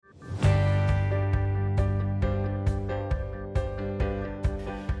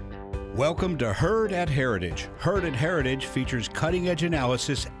Welcome to Heard at Heritage. Heard at Heritage features cutting-edge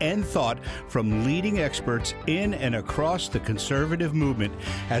analysis and thought from leading experts in and across the conservative movement,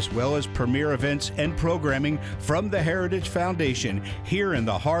 as well as premier events and programming from the Heritage Foundation here in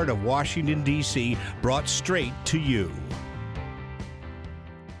the heart of Washington, D.C., brought straight to you.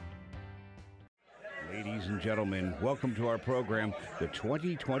 Ladies and gentlemen, welcome to our program, the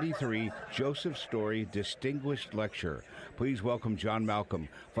 2023 Joseph Story Distinguished Lecture. Please welcome John Malcolm,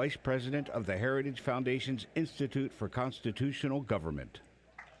 Vice President of the Heritage Foundation's Institute for Constitutional Government.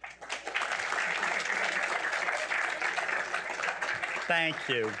 Thank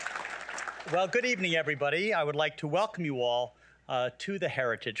you. Well, good evening, everybody. I would like to welcome you all to the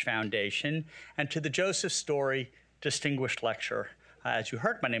Heritage Foundation and to the Joseph Story Distinguished Lecture. As you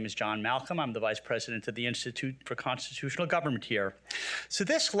heard, my name is John Malcolm. I'm the Vice President of the Institute for Constitutional Government here. So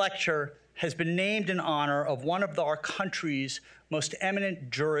this lecture has been named in honor of one of our country's most eminent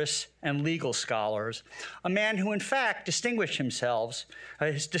jurists and legal scholars, a man who in fact distinguished himself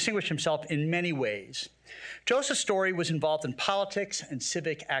in many ways. Joseph Story was involved in politics and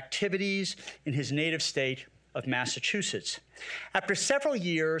civic activities in his native state of Massachusetts. After several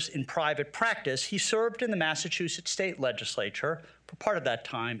years in private practice, he served in the Massachusetts State Legislature for part of that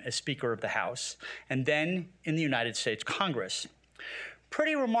time as Speaker of the House, and then in the United States Congress.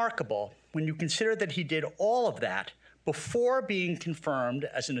 Pretty remarkable when you consider that he did all of that before being confirmed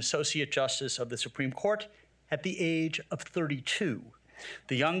as an Associate Justice of the Supreme Court at the age of 32,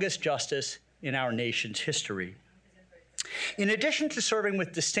 the youngest justice in our nation's history. In addition to serving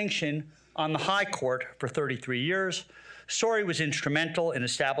with distinction on the High Court for 33 years, Story was instrumental in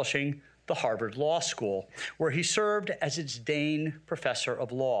establishing the Harvard Law School, where he served as its Dane Professor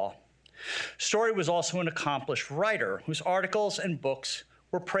of Law. Story was also an accomplished writer whose articles and books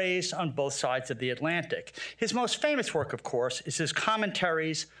were praised on both sides of the Atlantic. His most famous work, of course, is his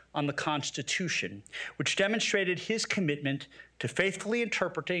commentaries on the Constitution, which demonstrated his commitment to faithfully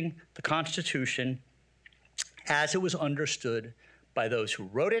interpreting the Constitution as it was understood by those who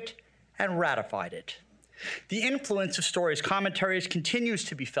wrote it and ratified it. The influence of Story's commentaries continues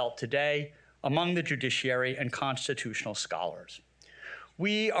to be felt today among the judiciary and constitutional scholars.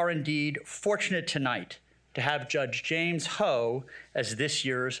 We are indeed fortunate tonight to have Judge James Ho as this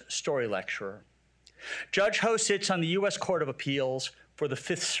year's Story Lecturer. Judge Ho sits on the U.S. Court of Appeals for the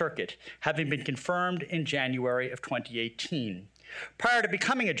Fifth Circuit, having been confirmed in January of 2018. Prior to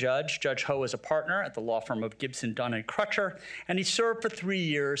becoming a judge, Judge Ho was a partner at the law firm of Gibson, Dunn & Crutcher, and he served for 3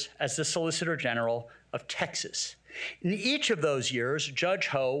 years as the Solicitor General of Texas. In each of those years, Judge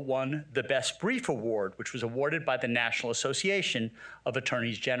Ho won the Best Brief Award, which was awarded by the National Association of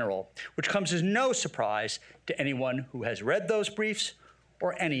Attorneys General, which comes as no surprise to anyone who has read those briefs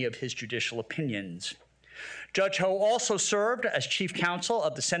or any of his judicial opinions. Judge Ho also served as Chief Counsel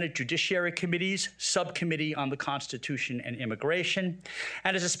of the Senate Judiciary Committee's Subcommittee on the Constitution and Immigration,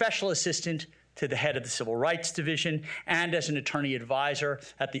 and as a special assistant to the head of the Civil Rights Division, and as an attorney advisor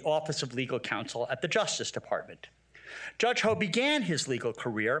at the Office of Legal Counsel at the Justice Department. Judge Ho began his legal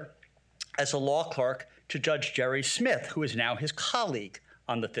career as a law clerk to Judge Jerry Smith, who is now his colleague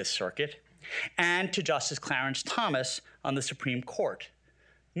on the Fifth Circuit, and to Justice Clarence Thomas on the Supreme Court.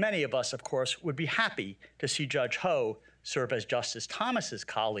 Many of us, of course, would be happy to see Judge Ho serve as Justice Thomas's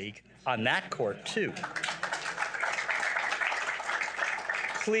colleague on that court, too.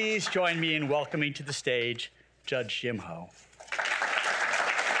 Please join me in welcoming to the stage Judge Jim Ho.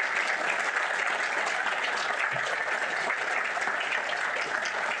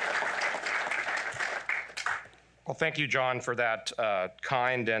 Well, thank you, John, for that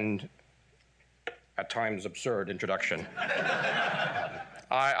kind and at times absurd introduction.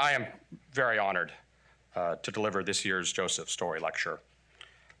 I am very honored to deliver this year's Joseph Story Lecture,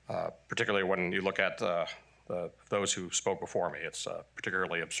 particularly when you look at those who spoke before me. It's a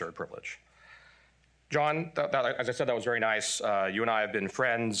particularly absurd privilege. John, as I said, that was very nice. You and I have been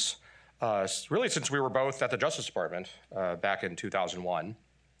friends really since we were both at the Justice Department back in 2001.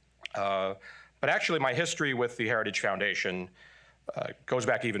 But actually, my history with the Heritage Foundation goes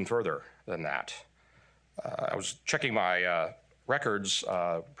back even further than that. I was checking my records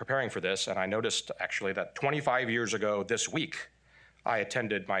preparing for this, and I noticed actually that 25 years ago this week, I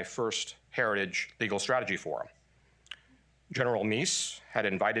attended my first Heritage Legal Strategy Forum. General Meese had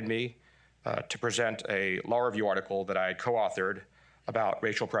invited me to present a law review article that I had co-authored about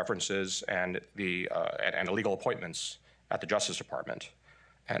racial preferences and illegal appointments at the Justice Department.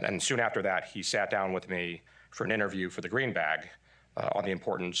 And soon after that, he sat down with me for an interview for the Green Bag on the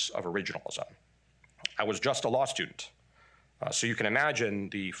importance of originalism. I was just a law student, so you can imagine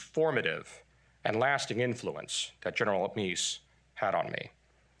the formative and lasting influence that General Meese had on me.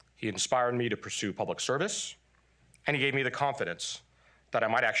 He inspired me to pursue public service, and he gave me the confidence that I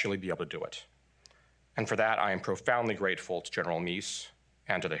might actually be able to do it. And for that, I am profoundly grateful to General Meese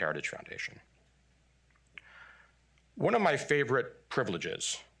and to the Heritage Foundation. One of my favorite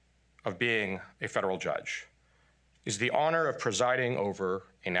privileges of being a federal judge is the honor of presiding over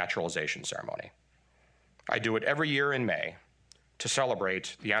a naturalization ceremony. I do it every year in May to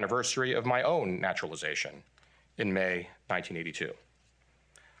celebrate the anniversary of my own naturalization in May 1982.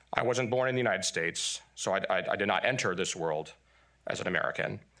 I wasn't born in the United States, so I did not enter this world as an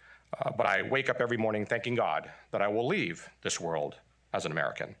American, but I wake up every morning thanking God that I will leave this world as an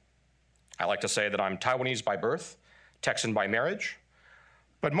American. I like to say that I'm Taiwanese by birth, Texan by marriage,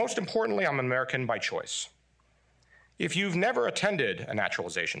 but most importantly, I'm an American by choice. If you've never attended a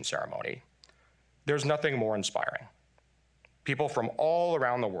naturalization ceremony, there's nothing more inspiring. People from all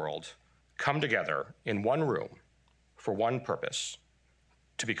around the world come together in one room for one purpose: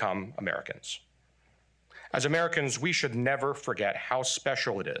 to become Americans. As Americans, we should never forget how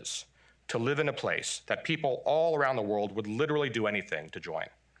special it is to live in a place that people all around the world would literally do anything to join.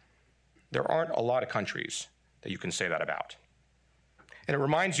 There aren't a lot of countries that you can say that about. And it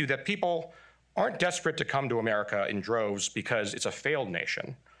reminds you that people aren't desperate to come to America in droves because it's a failed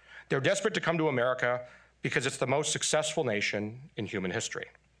nation. They're desperate to come to America because it's the most successful nation in human history.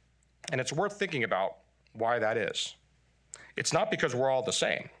 And it's worth thinking about why that is. It's not because we're all the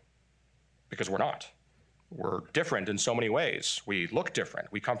same, because we're not. We're different in so many ways. We look different.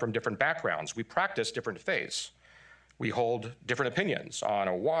 We come from different backgrounds. We practice different faiths. We hold different opinions on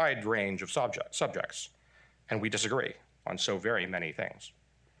a wide range of subjects, and we disagree on so very many things.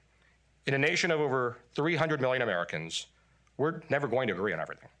 In a nation of over 300 million Americans, we're never going to agree on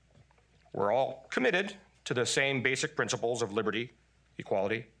everything. We're all committed to the same basic principles of liberty,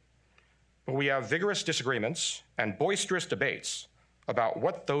 equality, but we have vigorous disagreements and boisterous debates about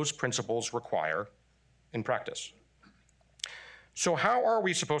what those principles require in practice. So how are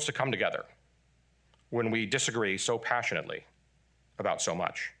we supposed to come together when we disagree so passionately about so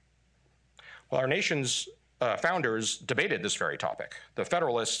much? Well, our nation's founders debated this very topic. The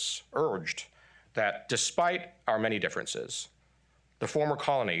Federalists urged that despite our many differences, the former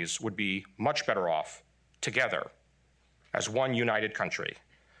colonies would be much better off together as one united country,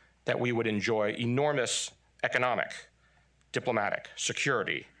 that we would enjoy enormous economic, diplomatic,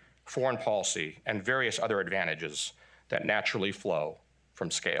 security, foreign policy, and various other advantages that naturally flow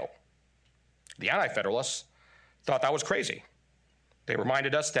from scale. The Anti-Federalists thought that was crazy. They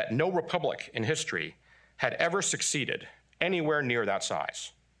reminded us that no republic in history had ever succeeded anywhere near that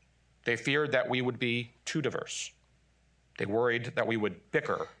size. They feared that we would be too diverse. They worried that we would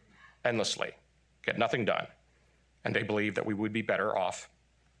bicker endlessly, get nothing done, and they believed that we would be better off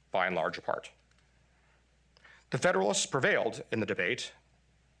by and large apart. The Federalists prevailed in the debate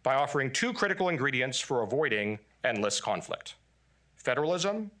by offering two critical ingredients for avoiding endless conflict: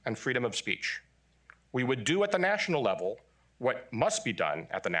 federalism and freedom of speech. We would do at the national level what must be done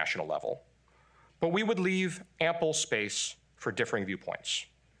at the national level, but we would leave ample space for differing viewpoints,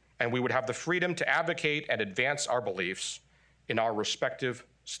 and we would have the freedom to advocate and advance our beliefs in our respective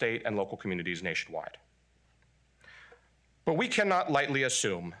state and local communities nationwide. But we cannot lightly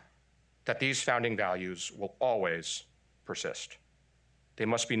assume that these founding values will always persist. They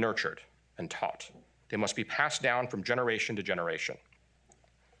must be nurtured and taught. They must be passed down from generation to generation.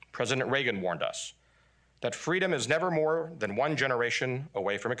 President Reagan warned us that freedom is never more than one generation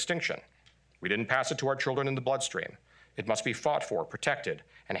away from extinction. We didn't pass it to our children in the bloodstream. It must be fought for, protected,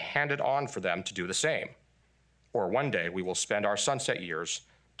 and handed on for them to do the same. Or one day we will spend our sunset years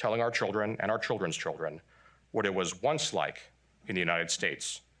telling our children and our children's children what it was once like in the United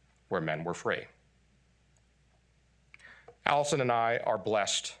States, where men were free. Allison and I are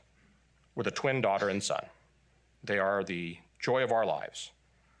blessed with a twin daughter and son. They are the joy of our lives.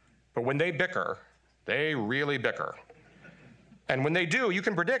 But when they bicker, they really bicker. And when they do, you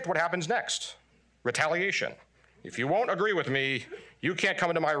can predict what happens next: retaliation. If you won't agree with me, you can't come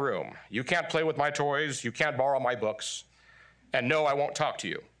into my room. You can't play with my toys. You can't borrow my books. And no, I won't talk to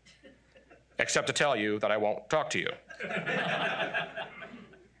you, except to tell you that I won't talk to you.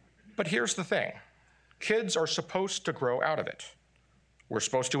 But here's the thing. Kids are supposed to grow out of it. We're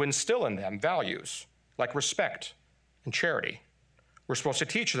supposed to instill in them values like respect and charity. We're supposed to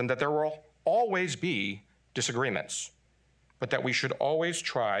teach them that there will always be disagreements, but that we should always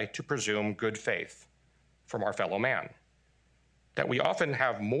try to presume good faith from our fellow man. That we often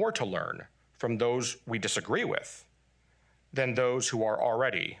have more to learn from those we disagree with than those who are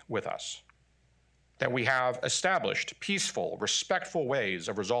already with us. That we have established peaceful, respectful ways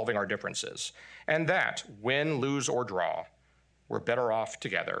of resolving our differences, and that, win, lose, or draw, we're better off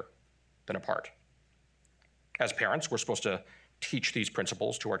together than apart. As parents, we're supposed to teach these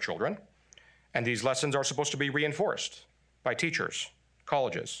principles to our children, and these lessons are supposed to be reinforced by teachers,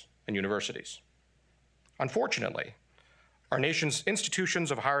 colleges, and universities. Unfortunately, our nation's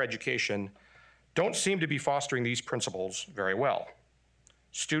institutions of higher education don't seem to be fostering these principles very well.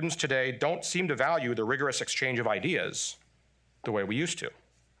 Students today don't seem to value the rigorous exchange of ideas the way we used to.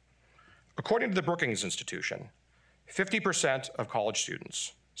 According to the Brookings Institution, 50% of college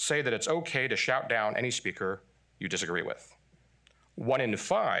students say that it's okay to shout down any speaker you disagree with. 1 in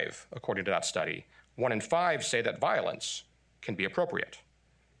 5, according to that study, 1 in 5 say that violence can be appropriate.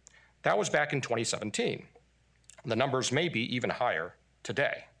 That was back in 2017. The numbers may be even higher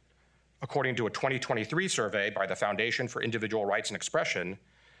today. According to a 2023 survey by the Foundation for Individual Rights and Expression,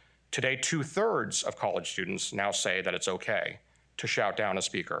 today 2/3 of college students now say that it's okay to shout down a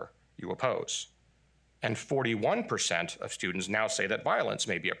speaker you oppose. And 41% of students now say that violence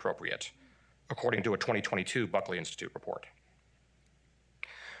may be appropriate, according to a 2022 Buckley Institute report.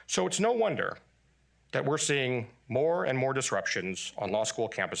 So it's no wonder that we're seeing more and more disruptions on law school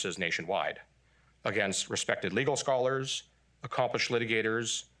campuses nationwide against respected legal scholars, accomplished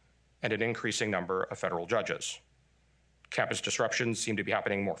litigators, and an increasing number of federal judges. Campus disruptions seem to be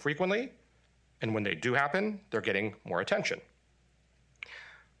happening more frequently, and when they do happen, they're getting more attention.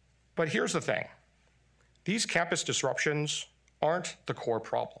 But here's the thing. These campus disruptions aren't the core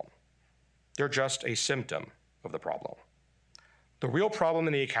problem. They're just a symptom of the problem. The real problem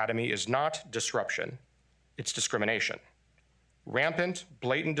in the academy is not disruption, it's discrimination. Rampant,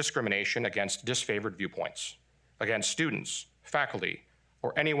 blatant discrimination against disfavored viewpoints, against students, faculty,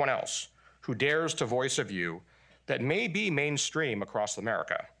 or anyone else who dares to voice a view that may be mainstream across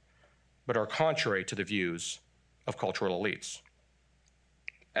America, but are contrary to the views of cultural elites.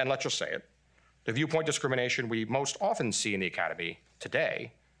 And let's just say it, the viewpoint discrimination we most often see in the academy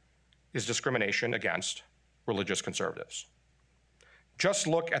today is discrimination against religious conservatives. Just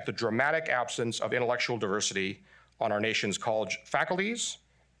look at the dramatic absence of intellectual diversity on our nation's college faculties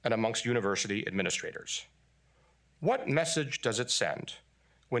and amongst university administrators. What message does it send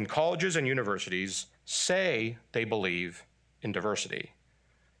when colleges and universities say they believe in diversity,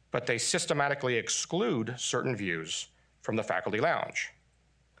 but they systematically exclude certain views from the faculty lounge?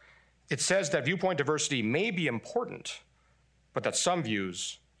 It says that viewpoint diversity may be important, but that some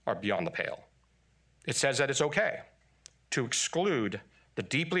views are beyond the pale. It says that it's okay to exclude the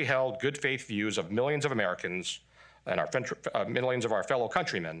deeply held good faith views of millions of Americans and millions of our fellow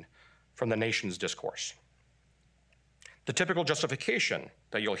countrymen from the nation's discourse. The typical justification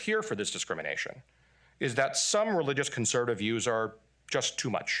that you'll hear for this discrimination is that some religious conservative views are just too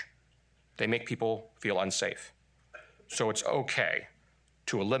much. They make people feel unsafe. So it's okay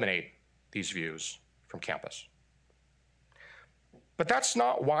to eliminate these views from campus. But that's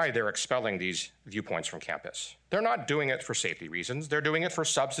not why they're expelling these viewpoints from campus. They're not doing it for safety reasons. They're doing it for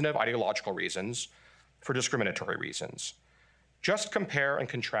substantive ideological reasons, for discriminatory reasons. Just compare and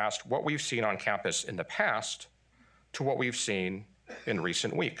contrast what we've seen on campus in the past to what we've seen in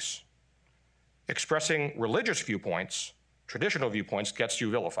recent weeks. Expressing religious viewpoints, traditional viewpoints, gets you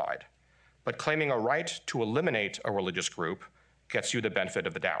vilified, but claiming a right to eliminate a religious group gets you the benefit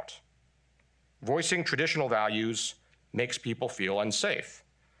of the doubt. Voicing traditional values makes people feel unsafe,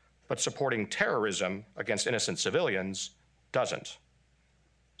 but supporting terrorism against innocent civilians doesn't.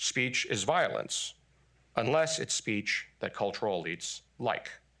 Speech is violence, unless it's speech that cultural elites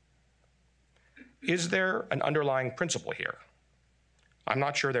like. Is there an underlying principle here? I'm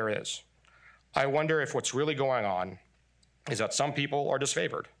not sure there is. I wonder if what's really going on is that some people are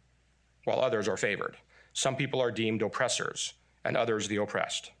disfavored, while others are favored. Some people are deemed oppressors, and others the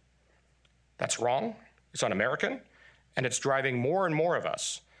oppressed. That's wrong, it's un-American, and it's driving more and more of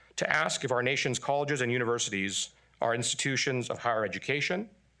us to ask if our nation's colleges and universities are institutions of higher education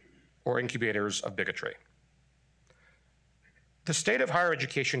or incubators of bigotry. The state of higher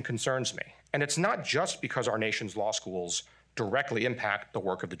education concerns me, and it's not just because our nation's law schools directly impact the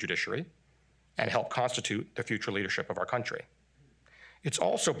work of the judiciary and help constitute the future leadership of our country. It's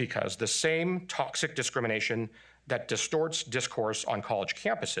also because the same toxic discrimination that distorts discourse on college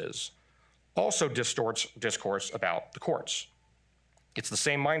campuses also distorts discourse about the courts. It's the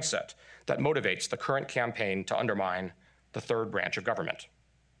same mindset that motivates the current campaign to undermine the third branch of government.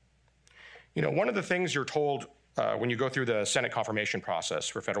 You know, one of the things you're told when you go through the Senate confirmation process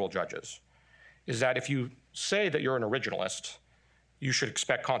for federal judges is that if you say that you're an originalist, you should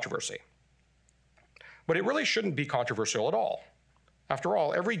expect controversy. But it really shouldn't be controversial at all. After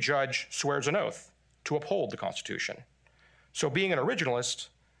all, every judge swears an oath to uphold the Constitution. So being an originalist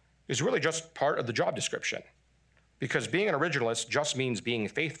is really just part of the job description, because being an originalist just means being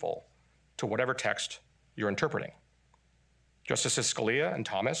faithful to whatever text you're interpreting. Justices Scalia and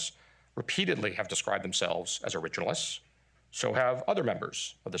Thomas repeatedly have described themselves as originalists. So have other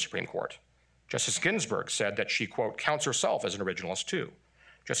members of the Supreme Court. Justice Ginsburg said that she, quote, counts herself as an originalist too.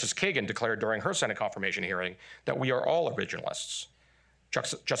 Justice Kagan declared during her Senate confirmation hearing that we are all originalists.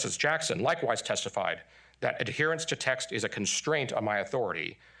 Justice Jackson likewise testified that adherence to text is a constraint on my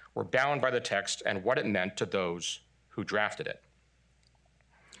authority. We're bound by the text and what it meant to those who drafted it.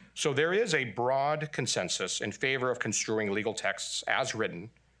 So there is a broad consensus in favor of construing legal texts as written,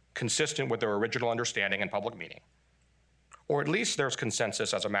 consistent with their original understanding and public meaning. Or at least there's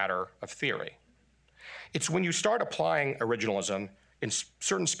consensus as a matter of theory. It's when you start applying originalism in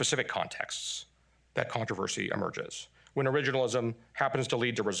certain specific contexts that controversy emerges, when originalism happens to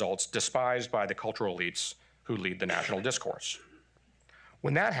lead to results despised by the cultural elites who lead the national discourse.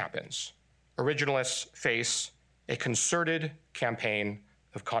 When that happens, originalists face a concerted campaign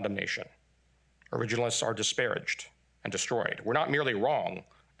of condemnation. Originalists are disparaged and destroyed. We're not merely wrong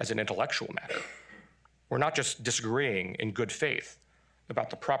as an intellectual matter. We're not just disagreeing in good faith about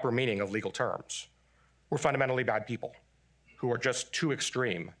the proper meaning of legal terms. We're fundamentally bad people who are just too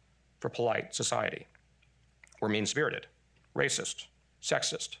extreme for polite society. We're mean-spirited, racist,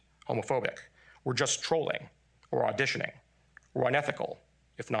 sexist, homophobic. We're just trolling or auditioning. We're unethical,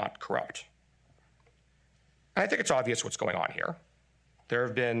 if not corrupt. And I think it's obvious what's going on here.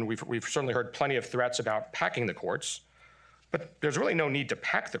 We've certainly heard plenty of threats about packing the courts, but there's really no need to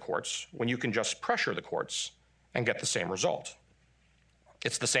pack the courts when you can just pressure the courts and get the same result.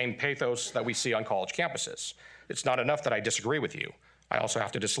 It's the same pathos that we see on college campuses. It's not enough that I disagree with you. I also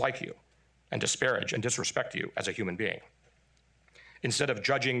have to dislike you and disparage and disrespect you as a human being. Instead of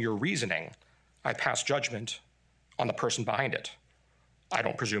judging your reasoning, I pass judgment on the person behind it. I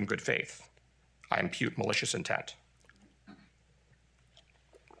don't presume good faith. I impute malicious intent.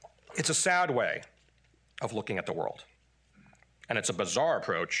 It's a sad way of looking at the world. And it's a bizarre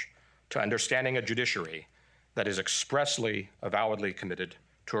approach to understanding a judiciary that is expressly, avowedly committed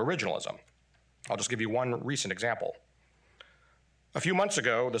to originalism. I'll just give you one recent example. A few months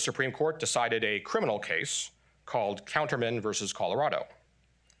ago, the Supreme Court decided a criminal case called Counterman versus Colorado.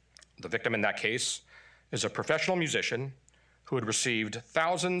 The victim in that case is a professional musician who had received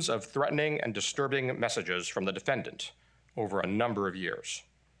thousands of threatening and disturbing messages from the defendant over a number of years.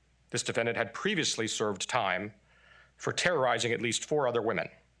 This defendant had previously served time for terrorizing at least 4 other women,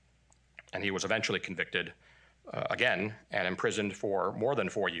 and he was eventually convicted again and imprisoned for more than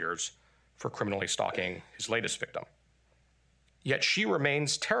 4 years for criminally stalking his latest victim. Yet she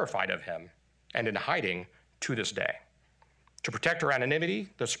remains terrified of him and in hiding to this day. To protect her anonymity,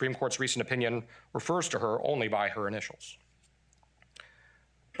 the Supreme Court's recent opinion refers to her only by her initials.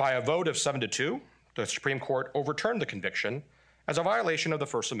 By a vote of 7-2, the Supreme Court overturned the conviction as a violation of the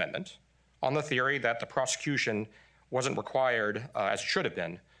First Amendment on the theory that the prosecution wasn't required, as it should have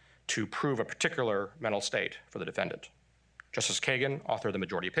been, to prove a particular mental state for the defendant. Justice Kagan authored the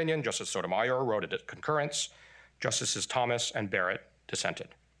majority opinion. Justice Sotomayor wrote it at concurrence. Justices Thomas and Barrett dissented.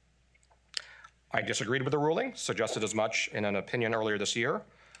 I disagreed with the ruling, suggested as much in an opinion earlier this year.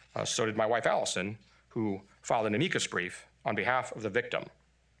 So did my wife, Allison, who filed an amicus brief on behalf of the victim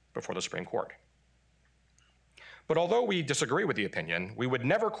before the Supreme Court. But although we disagree with the opinion, we would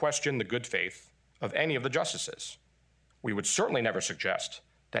never question the good faith of any of the justices. We would certainly never suggest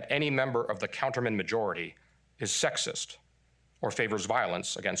that any member of the Counterman majority is sexist or favors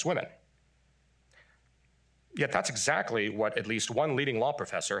violence against women. Yet that's exactly what at least one leading law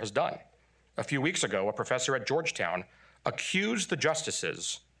professor has done. A few weeks ago, a professor at Georgetown accused the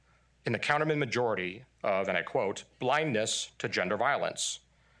justices in the Counterman majority of, and I quote, blindness to gender violence.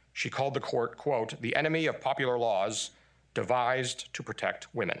 She called the court, quote, the enemy of popular laws devised to protect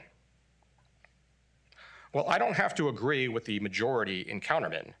women. Well, I don't have to agree with the majority in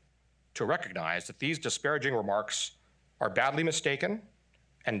Counterman to recognize that these disparaging remarks are badly mistaken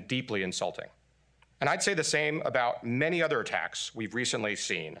and deeply insulting. And I'd say the same about many other attacks we've recently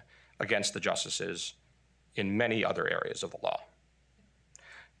seen against the justices in many other areas of the law.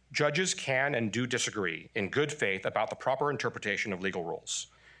 Judges can and do disagree in good faith about the proper interpretation of legal rules.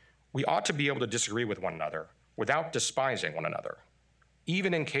 We ought to be able to disagree with one another without despising one another,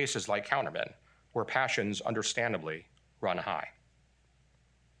 even in cases like Counterman, where passions understandably run high.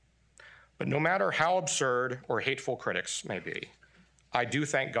 But no matter how absurd or hateful critics may be, I do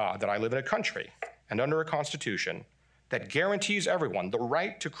thank God that I live in a country and under a constitution that guarantees everyone the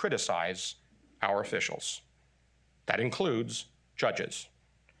right to criticize our officials. That includes judges.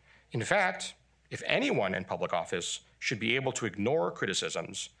 In fact, if anyone in public office should be able to ignore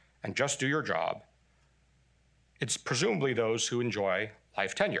criticisms and just do your job, it's presumably those who enjoy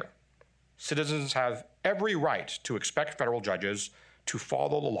life tenure, citizens have every right to expect federal judges to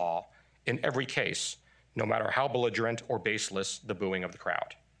follow the law in every case, no matter how belligerent or baseless the booing of the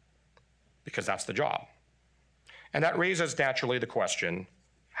crowd, because that's the job. And that raises naturally the question,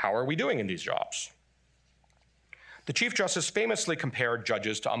 how are we doing in these jobs? The Chief Justice famously compared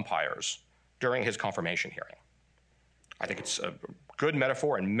judges to umpires during his confirmation hearing. I think it's a good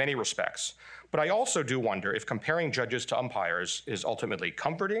metaphor in many respects, but I also do wonder if comparing judges to umpires is ultimately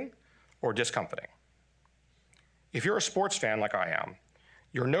comforting or discomforting. If you're a sports fan like I am,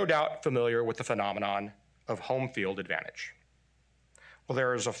 you're no doubt familiar with the phenomenon of home field advantage. Well,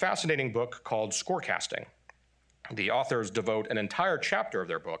 there is a fascinating book called Scorecasting. The authors devote an entire chapter of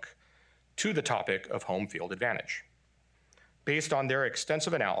their book to the topic of home field advantage. Based on their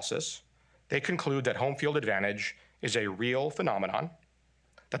extensive analysis, they conclude that home field advantage is a real phenomenon,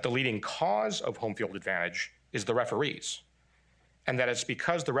 that the leading cause of home field advantage is the referees, and that it's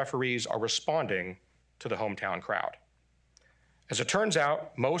because the referees are responding to the hometown crowd. As it turns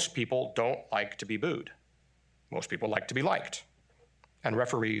out, most people don't like to be booed. Most people like to be liked, and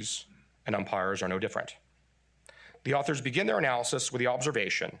referees and umpires are no different. The authors begin their analysis with the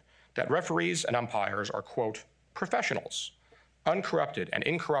observation that referees and umpires are, quote, professionals, uncorrupted and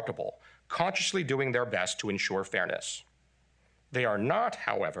incorruptible, consciously doing their best to ensure fairness. They are not,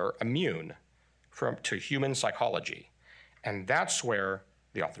 however, immune to human psychology, and that's where,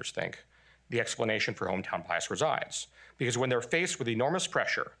 the authors think, the explanation for hometown bias resides. Because when they're faced with enormous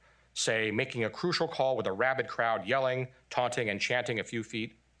pressure, say making a crucial call with a rabid crowd yelling, taunting, and chanting a few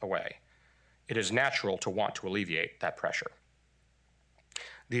feet away, it is natural to want to alleviate that pressure.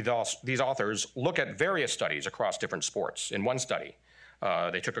 These authors look at various studies across different sports. In one study,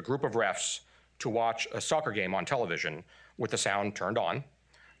 they took a group of refs to watch a soccer game on television with the sound turned on,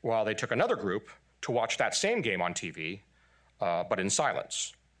 while they took another group to watch that same game on TV, but in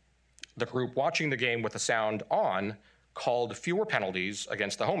silence. The group watching the game with the sound on called fewer penalties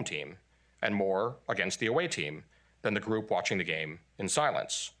against the home team and more against the away team than the group watching the game in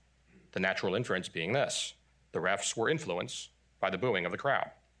silence. The natural inference being this: the refs were influenced by the booing of the crowd.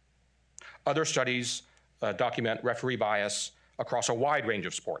 Other studies document referee bias across a wide range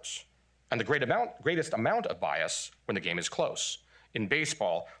of sports, and the greatest amount of bias when the game is close. In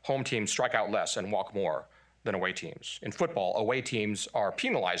baseball, home teams strike out less and walk more than away teams. In football, away teams are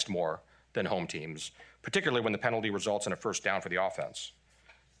penalized more than home teams, particularly when the penalty results in a first down for the offense.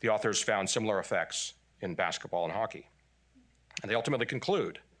 The authors found similar effects in basketball and hockey. And they ultimately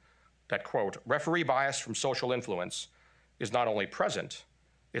conclude that, quote, referee bias from social influence is not only present,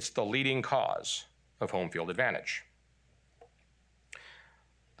 it's the leading cause of home field advantage.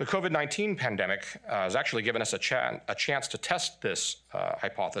 The COVID-19 pandemic has actually given us a chance to test this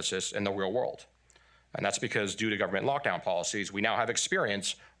hypothesis in the real world. And that's because due to government lockdown policies, we now have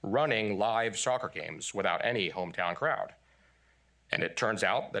experience running live soccer games without any hometown crowd. And it turns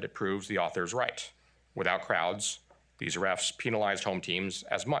out that it proves the authors right. Without crowds, these refs penalized home teams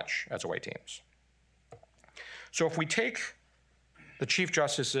as much as away teams. So if we take the Chief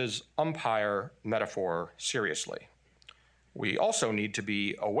Justice's umpire metaphor seriously, we also need to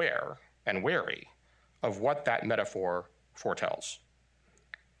be aware and wary of what that metaphor foretells.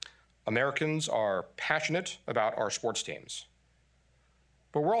 Americans are passionate about our sports teams,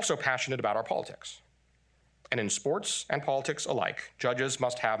 but we're also passionate about our politics. And in sports and politics alike, judges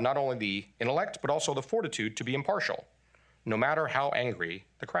must have not only the intellect, but also the fortitude to be impartial, no matter how angry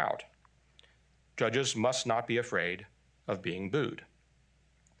the crowd. Judges must not be afraid of being booed.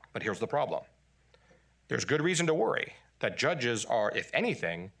 But here's the problem. There's good reason to worry that judges are, if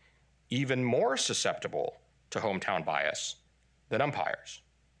anything, even more susceptible to hometown bias than umpires.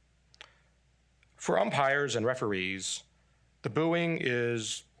 For umpires and referees, the booing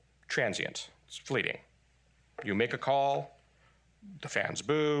is transient, it's fleeting. You make a call, the fans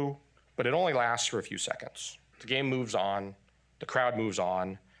boo, but it only lasts for a few seconds. The game moves on, the crowd moves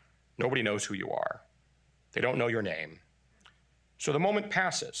on, nobody knows who you are. They don't know your name. So the moment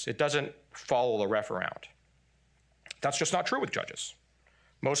passes, it doesn't follow the ref around. That's just not true with judges.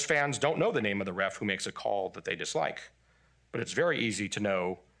 Most fans don't know the name of the ref who makes a call that they dislike, but it's very easy to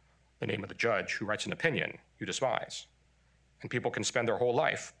know the name of the judge who writes an opinion you despise. And people can spend their whole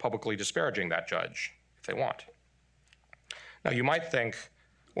life publicly disparaging that judge if they want. Now, you might think,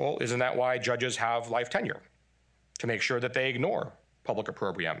 well, isn't that why judges have life tenure? To make sure that they ignore public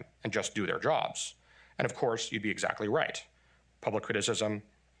opprobrium and just do their jobs. And of course, you'd be exactly right. Public criticism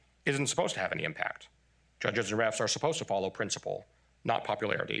isn't supposed to have any impact. Judges and refs are supposed to follow principle, not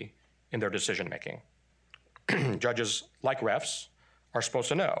popularity, in their decision-making. Judges, like refs, are supposed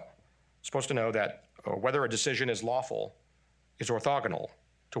to know that whether a decision is lawful is orthogonal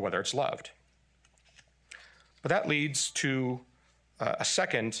to whether it's loved. But that leads to a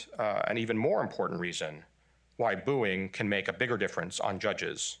second and even more important reason why booing can make a bigger difference on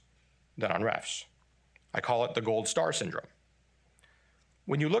judges than on refs. I call it the gold star syndrome.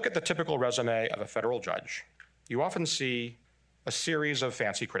 When you look at the typical resume of a federal judge, you often see a series of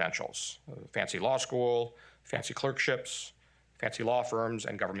fancy credentials, fancy law school, fancy clerkships, fancy law firms,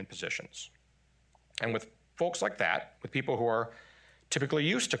 and government positions. And with folks like that, with people who are typically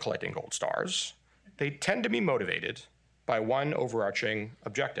used to collecting gold stars, they tend to be motivated by one overarching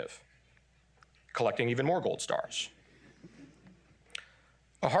objective: collecting even more gold stars.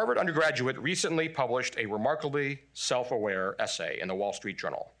 A Harvard undergraduate recently published a remarkably self-aware essay in the Wall Street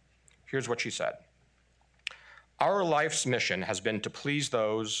Journal. Here's what she said. "Our life's mission has been to please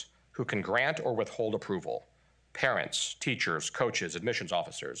those who can grant or withhold approval: parents, teachers, coaches, admissions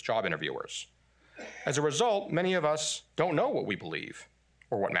officers, job interviewers. As a result, many of us don't know what we believe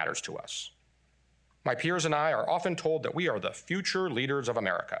or what matters to us. My peers and I are often told that we are the future leaders of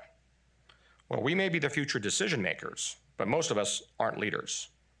America. Well, we may be the future decision makers, but most of us aren't leaders.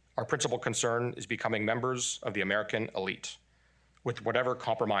 Our principal concern is becoming members of the American elite, with whatever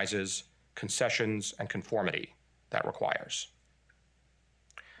compromises, concessions, and conformity that requires."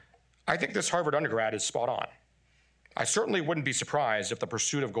 I think this Harvard undergrad is spot on. I certainly wouldn't be surprised if the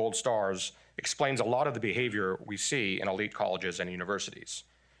pursuit of gold stars explains a lot of the behavior we see in elite colleges and universities.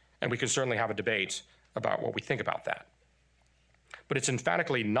 And we can certainly have a debate about what we think about that. But it's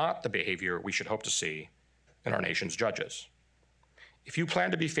emphatically not the behavior we should hope to see in our nation's judges. If you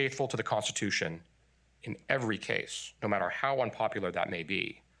plan to be faithful to the Constitution in every case, no matter how unpopular that may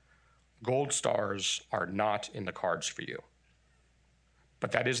be, gold stars are not in the cards for you.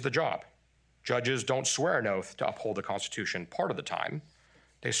 But that is the job. Judges don't swear an oath to uphold the Constitution part of the time.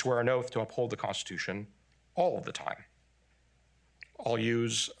 They swear an oath to uphold the Constitution all of the time. I'll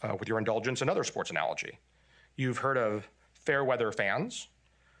use, with your indulgence, another sports analogy. You've heard of fair weather fans.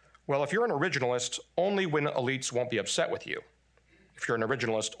 Well, if you're an originalist, only when elites won't be upset with you. If you're an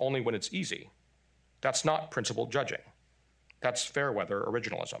originalist, only when it's easy. That's not principled judging. That's fair weather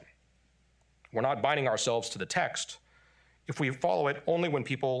originalism. We're not binding ourselves to the text if we follow it only when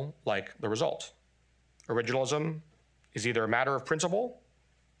people like the result. Originalism is either a matter of principle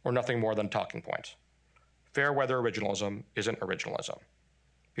or nothing more than a talking point. Fair weather originalism isn't originalism.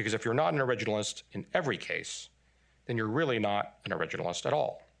 Because if you're not an originalist in every case, then you're really not an originalist at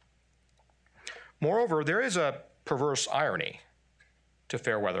all. Moreover, there is a perverse irony to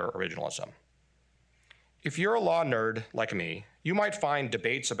fair weather originalism. If you're a law nerd like me, you might find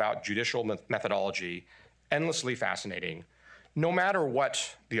debates about judicial methodology endlessly fascinating, no matter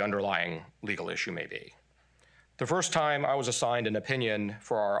what the underlying legal issue may be. The first time I was assigned an opinion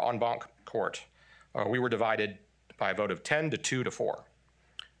for our en banc court, we were divided by a vote of 10 to 2 to 4.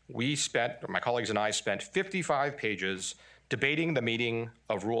 My colleagues and I spent 55 pages debating the meaning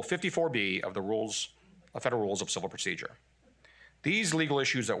of Rule 54B of the Federal Rules of Civil Procedure. These legal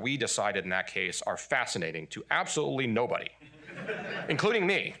issues that we decided in that case are fascinating to absolutely nobody, including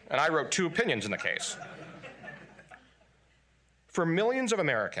me, and I wrote 2 opinions in the case. For millions of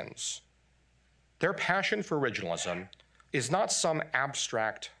Americans, their passion for originalism is not some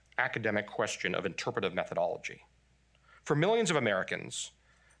abstract academic question of interpretive methodology. For millions of Americans,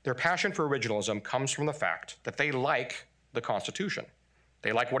 their passion for originalism comes from the fact that they like the Constitution.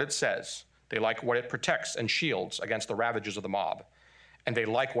 They like what it says. They like what it protects and shields against the ravages of the mob. And they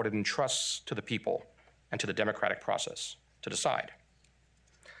like what it entrusts to the people and to the democratic process to decide.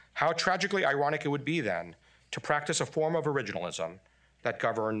 How tragically ironic it would be then to practice a form of originalism that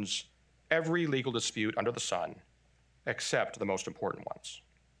governs every legal dispute under the sun, except the most important ones.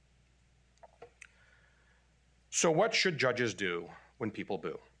 So what should judges do when people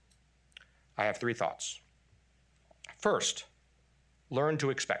boo? I have 3 thoughts. First, learn to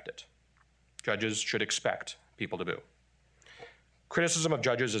expect it. Judges should expect people to boo. Criticism of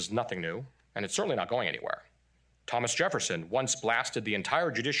judges is nothing new, and it's certainly not going anywhere. Thomas Jefferson once blasted the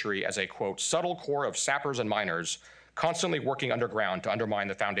entire judiciary as a, quote, subtle corps of sappers and miners constantly working underground to undermine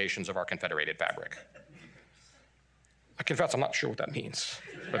the foundations of our confederated fabric. I confess I'm not sure what that means,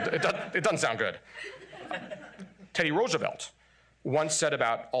 but it doesn't sound good. Teddy Roosevelt once said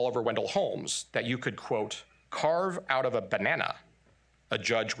about Oliver Wendell Holmes that you could, quote, carve out of a banana a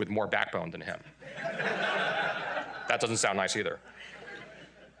judge with more backbone than him. That doesn't sound nice either.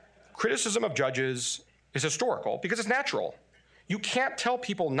 Criticism of judges is historical because it's natural. You can't tell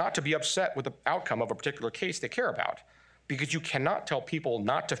people not to be upset with the outcome of a particular case they care about because you cannot tell people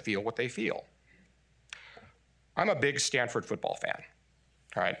not to feel what they feel. I'm a big Stanford football fan,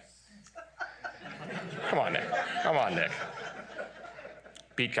 all right? Come on, Nick.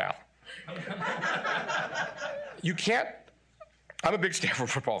 beat Cal. You can't, I'm a big Stanford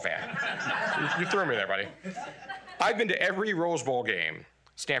football fan. You threw me there, buddy. I've been to every Rose Bowl game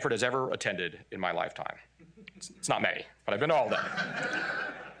Stanford has ever attended in my lifetime. It's not many, but I've been to all of them.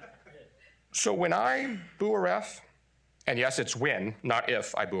 So when I boo a ref, and yes, it's when, not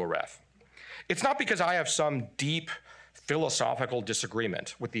if, I boo a ref, it's not because I have some deep philosophical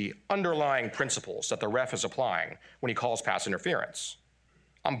disagreement with the underlying principles that the ref is applying when he calls pass interference.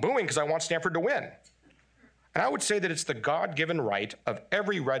 I'm booing because I want Stanford to win. And I would say that it's the God-given right of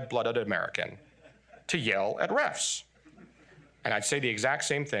every red-blooded American to yell at refs. And I'd say the exact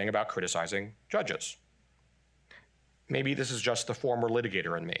same thing about criticizing judges. Maybe this is just the former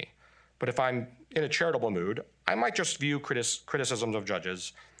litigator in me, but if I'm in a charitable mood, I might just view criticisms of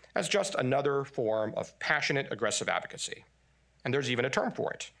judges as just another form of passionate, aggressive advocacy. And there's even a term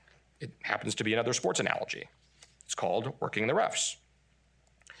for it. It happens to be another sports analogy. It's called working the refs.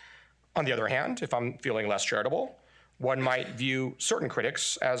 On the other hand, if I'm feeling less charitable, one might view certain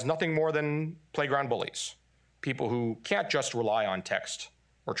critics as nothing more than playground bullies, people who can't just rely on text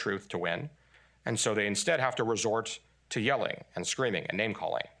or truth to win, and so they instead have to resort to yelling and screaming and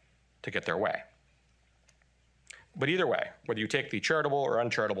name-calling to get their way. But either way, whether you take the charitable or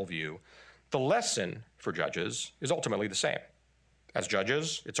uncharitable view, the lesson for judges is ultimately the same. As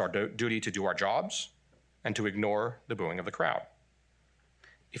judges, it's our duty to do our jobs and to ignore the booing of the crowd.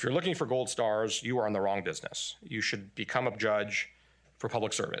 If you're looking for gold stars, you are in the wrong business. You should become a judge for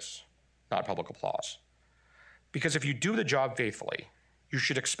public service, not public applause. Because if you do the job faithfully, you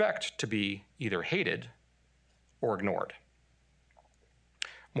should expect to be either hated or ignored.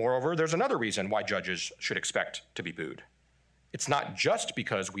 Moreover, there's another reason why judges should expect to be booed. It's not just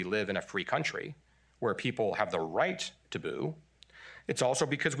because we live in a free country where people have the right to boo. It's also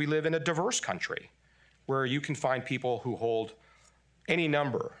because we live in a diverse country where you can find people who hold any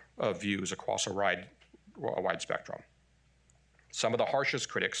number of views across a wide spectrum. Some of the harshest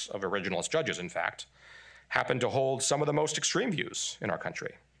critics of originalist judges, in fact, happen to hold some of the most extreme views in our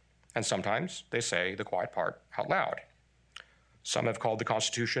country. And sometimes they say the quiet part out loud. Some have called the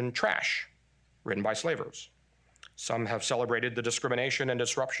Constitution trash, written by slavers. Some have celebrated the discrimination and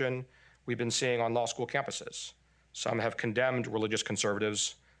disruption we've been seeing on law school campuses. Some have condemned religious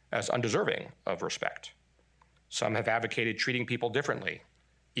conservatives as undeserving of respect. Some have advocated treating people differently,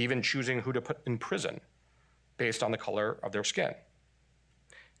 even choosing who to put in prison based on the color of their skin.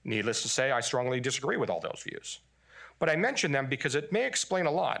 Needless to say, I strongly disagree with all those views. But I mention them because it may explain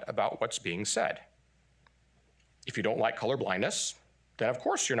a lot about what's being said. If you don't like colorblindness, then of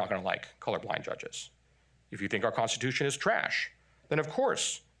course you're not going to like colorblind judges. If you think our Constitution is trash, then of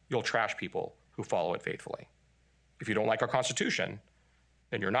course you'll trash people who follow it faithfully. If you don't like our Constitution,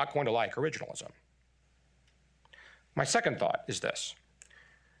 then you're not going to like originalism. My second thought is this.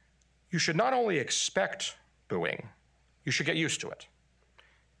 You should not only expect booing, you should get used to it,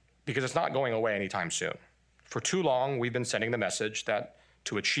 because it's not going away anytime soon. For too long, we've been sending the message that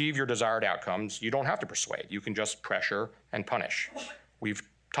to achieve your desired outcomes, you don't have to persuade. You can just pressure and punish. We've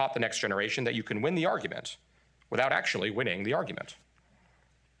taught the next generation that you can win the argument without actually winning the argument.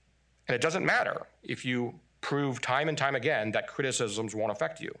 And it doesn't matter if you prove time and time again that criticisms won't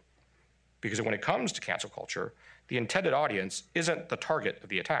affect you, because when it comes to cancel culture, the intended audience isn't the target of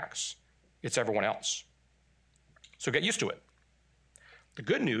the attacks. It's everyone else. So get used to it. The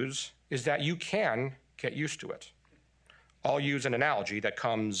good news is that you can get used to it. I'll use an analogy that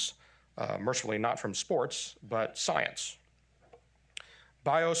comes mercifully not from sports, but science.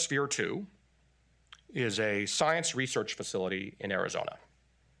 Biosphere 2 is a science research facility in Arizona.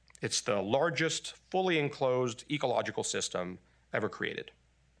 It's the largest fully enclosed ecological system ever created.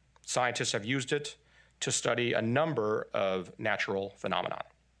 Scientists have used it to study a number of natural phenomena.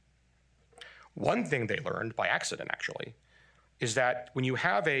 One thing they learned by accident, actually, is that when you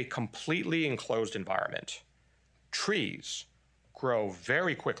have a completely enclosed environment, trees grow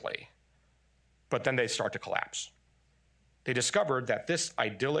very quickly, but then they start to collapse. They discovered that this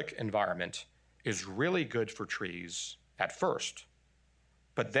idyllic environment is really good for trees at first,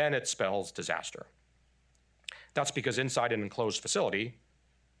 but then it spells disaster. That's because inside an enclosed facility,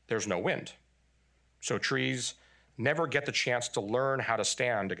 there's no wind. So trees never get the chance to learn how to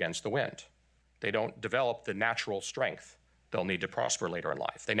stand against the wind. They don't develop the natural strength they'll need to prosper later in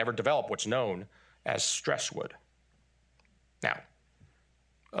life. They never develop what's known as stress would. Now,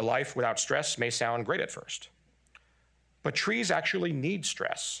 a life without stress may sound great at first, but trees actually need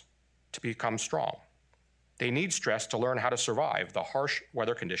stress to become strong. They need stress to learn how to survive the harsh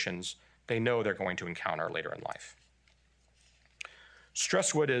weather conditions they know they're going to encounter later in life.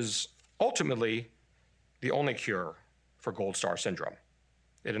 Stress wood is ultimately the only cure for gold star syndrome.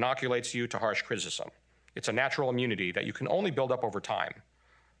 It inoculates you to harsh criticism. It's a natural immunity that you can only build up over time,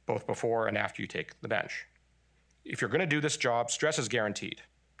 both before and after you take the bench. If you're going to do this job, stress is guaranteed.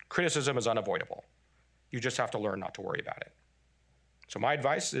 Criticism is unavoidable. You just have to learn not to worry about it. So my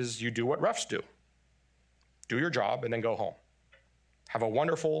advice is you do what refs do. Do your job and then go home. Have a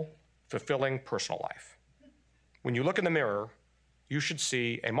wonderful, fulfilling personal life. When you look in the mirror, you should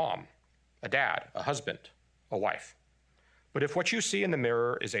see a mom, a dad, a husband, a wife. But if what you see in the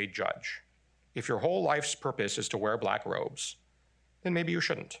mirror is a judge, if your whole life's purpose is to wear black robes, then maybe you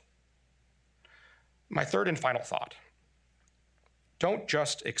shouldn't. My third and final thought: don't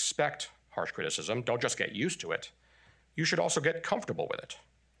just expect harsh criticism, don't just get used to it. You should also get comfortable with it.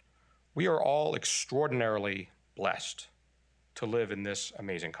 We are all extraordinarily blessed to live in this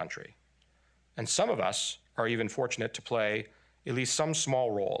amazing country. And some of us are even fortunate to play at least some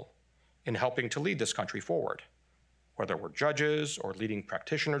small role in helping to lead this country forward, whether we're judges or leading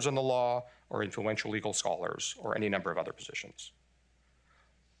practitioners in the law or influential legal scholars or any number of other positions.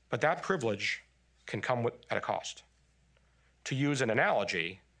 But that privilege can come at a cost. To use an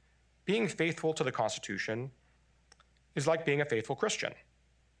analogy, being faithful to the Constitution is like being a faithful Christian.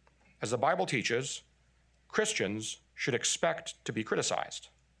 As the Bible teaches, Christians should expect to be criticized.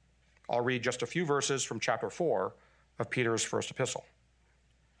 I'll read just a few verses from chapter 4 of Peter's first epistle.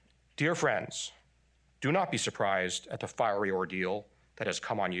 Dear friends, do not be surprised at the fiery ordeal that has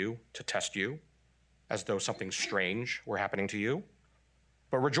come on you to test you, as though something strange were happening to you.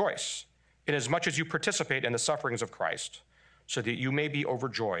 But rejoice, inasmuch as you participate in the sufferings of Christ, so that you may be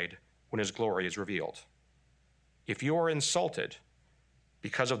overjoyed when his glory is revealed. If you are insulted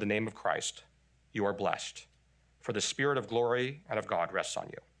because of the name of Christ, you are blessed, for the Spirit of glory and of God rests on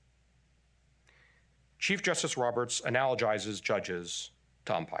you. Chief Justice Roberts analogizes judges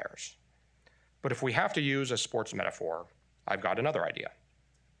to umpires. But if we have to use a sports metaphor, I've got another idea.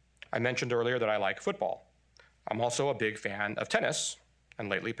 I mentioned earlier that I like football. I'm also a big fan of tennis, and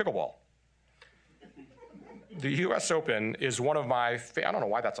lately pickleball. The US Open is one of my, I don't know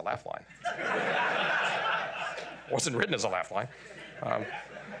why that's a laugh line. Wasn't written as a laugh line.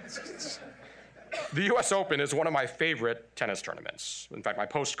 The US Open is one of my favorite tennis tournaments. In fact, my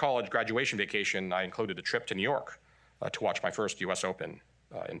post-college graduation vacation, I included a trip to New York to watch my first US Open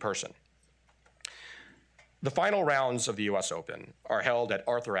in person. The final rounds of the US Open are held at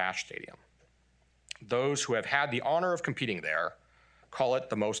Arthur Ashe Stadium. Those who have had the honor of competing there call it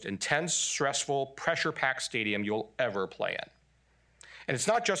the most intense, stressful, pressure-packed stadium you'll ever play in. And it's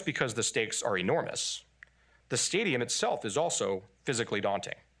not just because the stakes are enormous. The stadium itself is also physically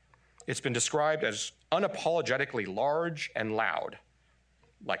daunting. It's been described as unapologetically large and loud,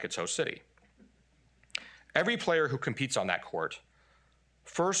 like its host city. Every player who competes on that court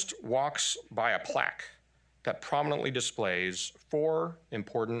first walks by a plaque that prominently displays 4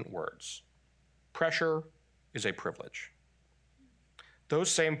 important words. Pressure is a privilege. Those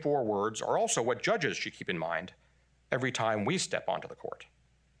same 4 words are also what judges should keep in mind every time we step onto the court.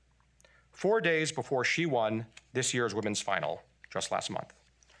 4 days before she won this year's women's final, just last month,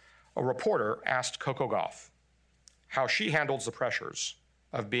 a reporter asked Coco Gauff how she handles the pressures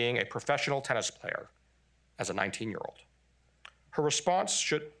of being a professional tennis player as a 19-year-old. Her response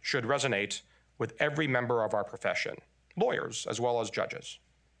should resonate with every member of our profession, lawyers as well as judges.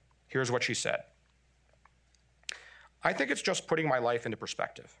 Here's what she said. I think it's just putting my life into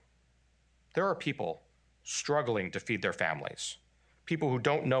perspective. There are people struggling to feed their families, people who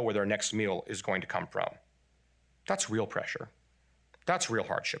don't know where their next meal is going to come from. That's real pressure. That's real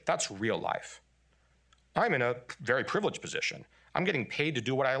hardship. That's real life. I'm in a very privileged position. I'm getting paid to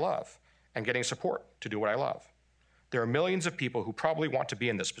do what I love and getting support to do what I love. There are millions of people who probably want to be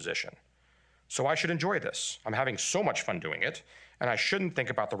in this position. So I should enjoy this. I'm having so much fun doing it, and I shouldn't think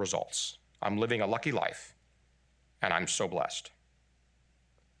about the results. I'm living a lucky life, and I'm so blessed.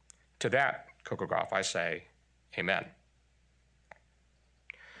 To that, Coco Gauff, I say, amen.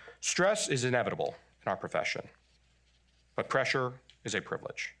 Stress is inevitable in our profession, but pressure is a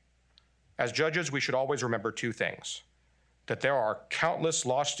privilege. As judges, we should always remember 2 things: that there are countless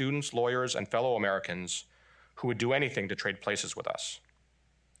law students, lawyers, and fellow Americans who would do anything to trade places with us.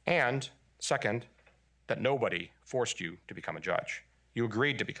 And second, that nobody forced you to become a judge. You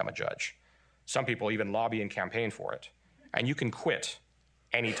agreed to become a judge. Some people even lobby and campaign for it. And you can quit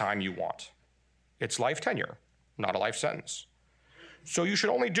anytime you want. It's life tenure, not a life sentence. So you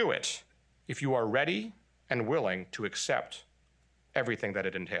should only do it if you are ready and willing to accept everything that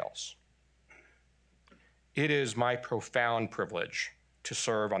it entails. It is my profound privilege to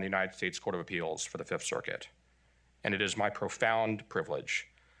serve on the United States Court of Appeals for the Fifth Circuit. And it is my profound privilege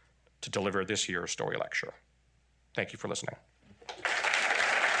to deliver this year's Story Lecture. Thank you for listening.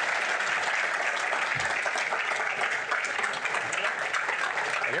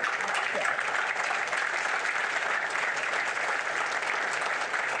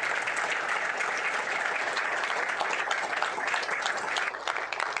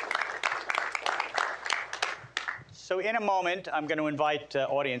 So in a moment, I'm going to invite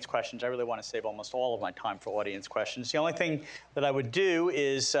audience questions. I really want to save almost all of my time for audience questions. The only thing that I would do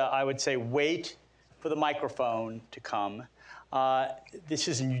is I would say wait for the microphone to come. This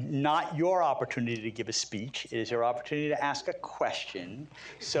is not your opportunity to give a speech. It is your opportunity to ask a question.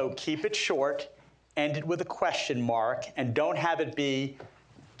 So keep it short, end it with a question mark, and don't have it be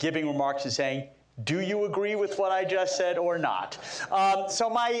giving remarks and saying, do you agree with what I just said or not? So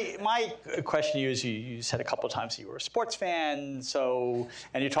my question to you is, you said a couple of times that you were a sports fan,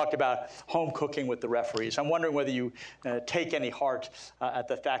 and you talked about home cooking with the referees. I'm wondering whether you take any heart at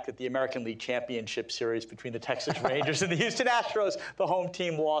the fact that the American League Championship Series between the Texas Rangers and the Houston Astros, the home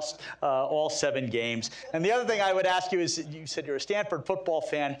team lost all 7 games. And the other thing I would ask you is, you said you're a Stanford football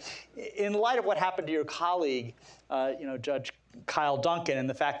fan. In light of what happened to your colleague, Judge Kyle Duncan, and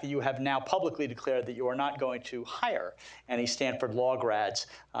the fact that you have now publicly declared that you are not going to hire any Stanford law grads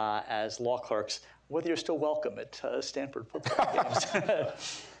as law clerks, whether you're still welcome at Stanford football games.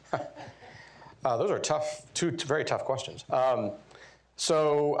 Those are two very tough questions. As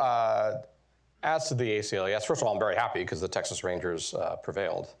to the ACLES, first of all, I'm very happy because the Texas Rangers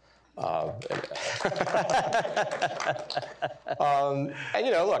prevailed. Look,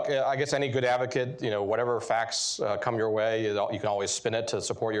 I guess any good advocate, whatever facts come your way, you can always spin it to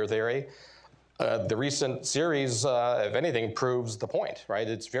support your theory. The recent series, if anything, proves the point, right?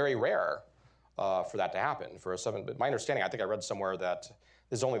 It's very rare for that to happen. But my understanding, I think I read somewhere that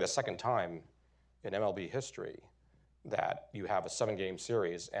this is only the second time in MLB history that you have a 7-game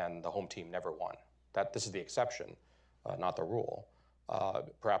series and the home team never won. This is the exception, not the rule.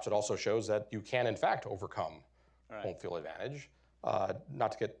 Perhaps it also shows that you can, in fact, overcome home field advantage.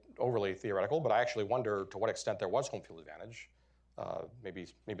 Not to get overly theoretical, but I actually wonder to what extent there was home field advantage. Maybe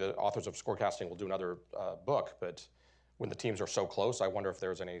the authors of Scorecasting will do another book, but when the teams are so close, I wonder if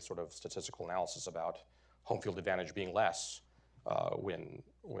there's any sort of statistical analysis about home field advantage being less when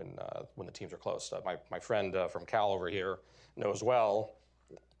the teams are close. My friend from Cal over here knows well,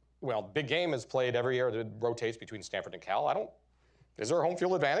 big game is played every year. It rotates between Stanford and Cal. Is there a home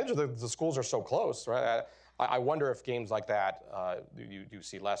field advantage? The schools are so close, right? I wonder if games like that, you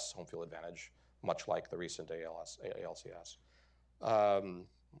see less home field advantage, much like the recent ALCS.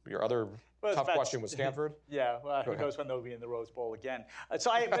 Your other tough question was Stanford? Yeah, who knows when they'll be in the Rose Bowl again.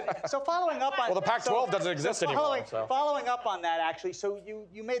 So following up on... Well, the Pac-12 doesn't exist anymore. Following up on that, actually, so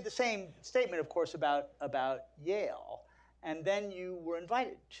you made the same statement, of course, about Yale, and then you were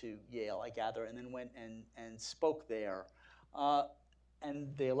invited to Yale, I gather, and then went and spoke there.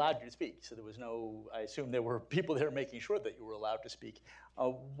 And they allowed you to speak, so there was no. I assume there were people there making sure that you were allowed to speak.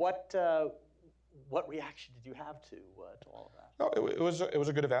 What reaction did you have to all of that? No, it was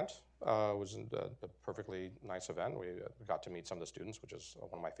a good event. It was a perfectly nice event. We got to meet some of the students, which is one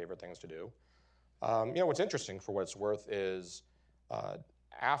of my favorite things to do. What's interesting, for what it's worth, is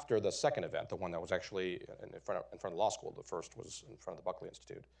after the second event, the one that was actually in front of the law school. The first was in front of the Buckley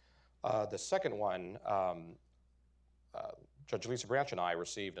Institute. The second one. Judge Lisa Branch and I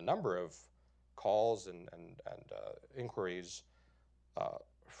received a number of calls and inquiries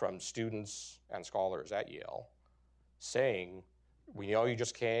from students and scholars at Yale saying, we know you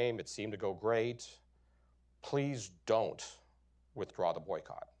just came, it seemed to go great, please don't withdraw the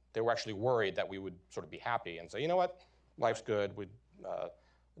boycott. They were actually worried that we would sort of be happy and say, you know what, life's good,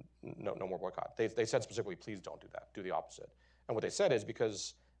 no more boycott. They said specifically, please don't do that, do the opposite. And what they said is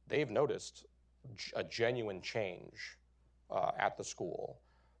because they've noticed a genuine change at the school,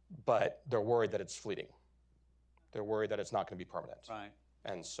 but they're worried that it's fleeting. They're worried that it's not going to be permanent. Right.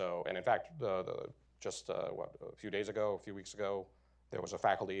 And in fact, just a few weeks ago, there was a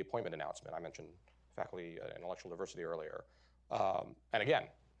faculty appointment announcement. I mentioned faculty intellectual diversity earlier. And again,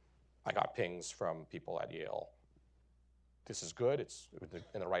 I got pings from people at Yale. This is good. It's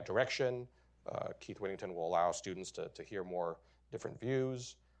in the right direction. Keith Whittington will allow students to hear more different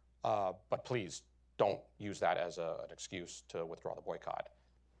views. But please, don't use that as an excuse to withdraw the boycott.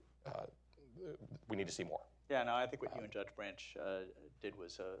 We need to see more. Yeah, no, I think what you and Judge Branch did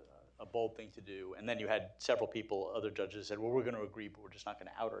was a bold thing to do. And then you had several people, other judges said, well, we're going to agree, but we're just not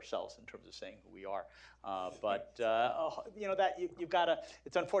going to out ourselves in terms of saying who we are. That you've got to,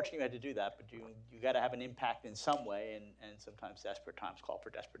 it's unfortunate you had to do that, but you got to have an impact in some way, and sometimes desperate times call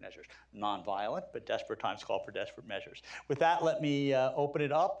for desperate measures. Non-violent, but desperate times call for desperate measures. With that, let me open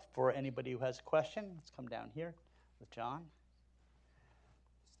it up for anybody who has a question. Let's come down here with John.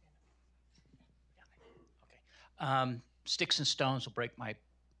 Sticks and stones will break my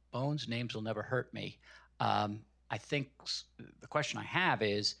bones. Names will never hurt me. I think the question I have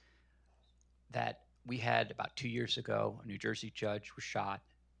is that we had about 2 years ago, a New Jersey judge was shot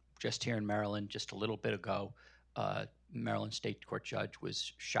just here in Maryland just a little bit ago Maryland State Court judge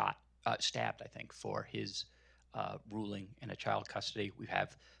was stabbed, I think, for his ruling in a child custody. We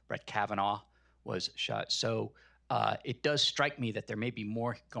have Brett Kavanaugh was shot. So it does strike me that there may be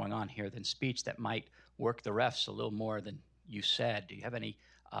more going on here than speech that might work the refs a little more than you said. Do you have any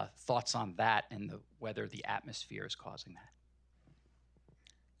thoughts on that and whether the atmosphere is causing that?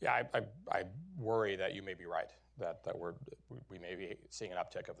 Yeah, I worry that you may be right, that we may be seeing an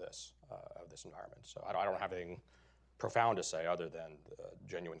uptick of this environment. So I don't have anything profound to say other than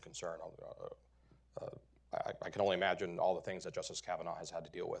genuine concern. I can only imagine all the things that Justice Kavanaugh has had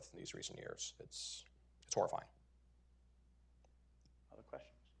to deal with in these recent years. It's horrifying. Other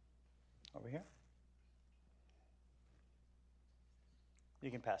questions? Over here?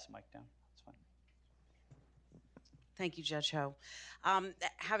 You can pass the mic down. That's fine. Thank you, Judge Ho.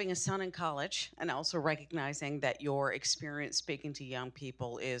 Having a son in college and also recognizing that your experience speaking to young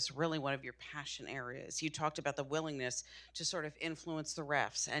people is really one of your passion areas. You talked about the willingness to sort of influence the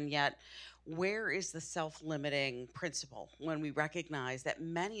refs, and yet where is the self-limiting principle when we recognize that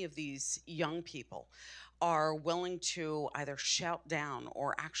many of these young people are willing to either shout down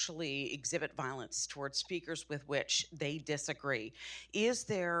or actually exhibit violence towards speakers with which they disagree? Is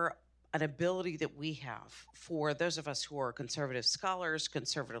there an ability that we have for those of us who are conservative scholars,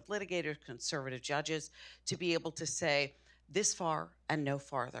 conservative litigators, conservative judges, to be able to say this far and no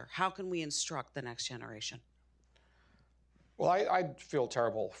farther? How can we instruct the next generation? Well, I feel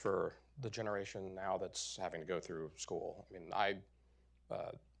terrible for the generation now that's having to go through school. I mean, I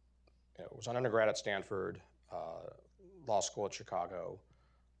was an undergrad at Stanford, law school at Chicago,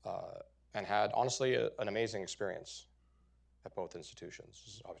 and had, honestly, an amazing experience at both institutions.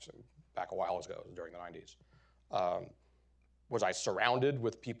 This is obviously back a while ago, during the 90s. Was I surrounded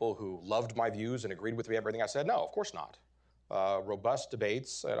with people who loved my views and agreed with me everything I said? No, of course not. Robust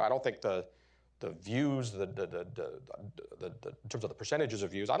debates. And I don't think the views, in terms of the percentages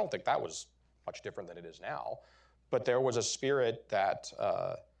of views, I don't think that was much different than it is now. But there was a spirit that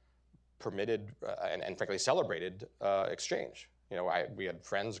permitted and frankly celebrated exchange. We had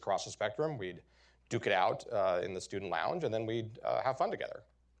friends across the spectrum. We'd duke it out in the student lounge, and then we'd have fun together.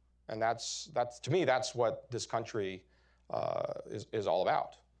 And that's to me, that's what this country is all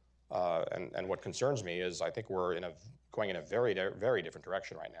about. And what concerns me is I think we're going in a very, very different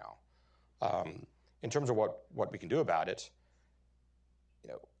direction right now. In terms of what we can do about it,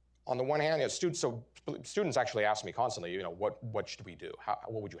 on the one hand, students actually ask me constantly, what should we do?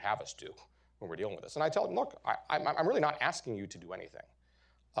 What would you have us do when we're dealing with this? And I tell them, look, I'm really not asking you to do anything.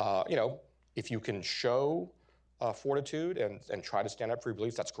 If you can show fortitude and try to stand up for your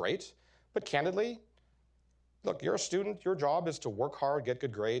beliefs, that's great. But candidly, look, you're a student. Your job is to work hard, get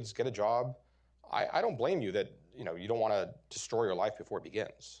good grades, get a job. I don't blame you that you don't want to destroy your life before it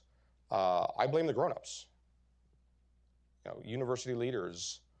begins. I blame the grown-ups. University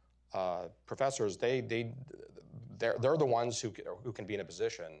leaders, professors. They're the ones who can be in a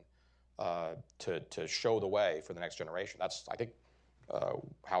position to show the way for the next generation. That's, I think,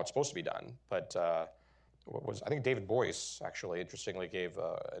 how it's supposed to be done. But I think David Boyce actually, interestingly, gave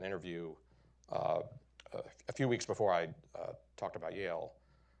an interview a few weeks before I talked about Yale,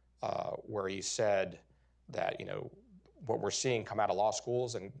 where he said that what we're seeing come out of law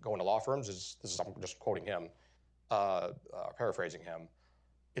schools and go into law firms I'm just quoting him, paraphrasing him.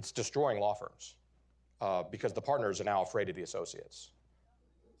 It's destroying law firms because the partners are now afraid of the associates.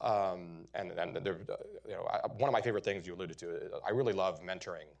 And one of my favorite things you alluded to, I really love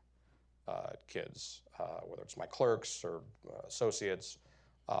mentoring kids, whether it's my clerks or associates,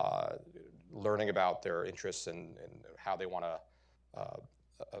 learning about their interests and how they want to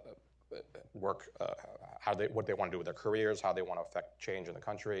work, what they want to do with their careers, how they want to affect change in the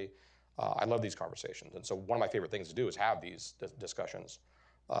country. I love these conversations. And so one of my favorite things to do is have these discussions.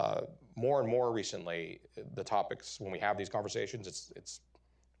 More and more recently, the topics, when we have these conversations, it's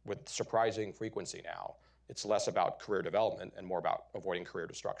with surprising frequency now. It's less about career development and more about avoiding career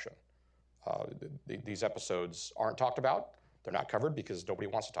destruction. These episodes aren't talked about. They're not covered because nobody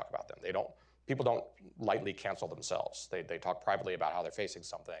wants to talk about them. People don't lightly cancel themselves. They talk privately about how they're facing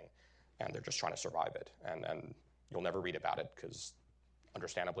something, and they're just trying to survive it. And you'll never read about it because,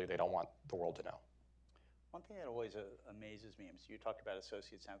 understandably, they don't want the world to know. One thing that always amazes me, you talked about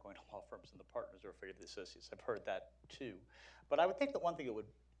associates now going to law firms and the partners are afraid of the associates. I've heard that too. But I would think that one thing that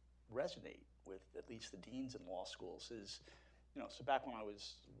would resonate with at least the deans in law schools is, so back when I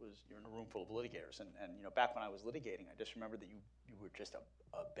was you're in a room full of litigators, and back when I was litigating, I just remember that you were just a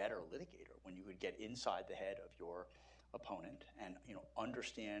better litigator when you would get inside the head of your opponent and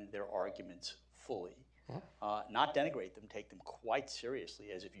understand their arguments fully, not denigrate them, take them quite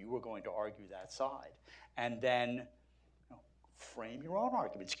seriously as if you were going to argue that side, and then frame your own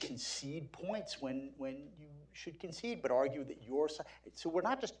arguments, concede points when you should concede, but argue that your side. So we're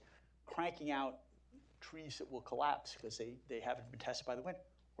not just cranking out trees that will collapse because they haven't been tested by the wind.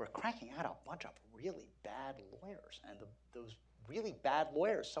 We're cranking out a bunch of really bad lawyers, and those really bad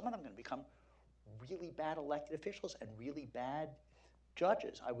lawyers, some of them are going to become really bad elected officials and really bad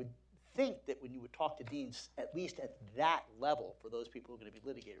judges. I would think that when you would talk to deans, at least at that level, for those people who are going to be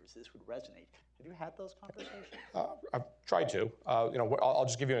litigators, this would resonate. Have you had those conversations? I've tried to. I'll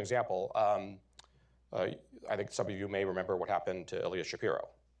just give you an example. I think some of you may remember what happened to Ilya Shapiro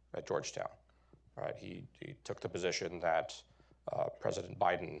at Georgetown. Right? He took the position that President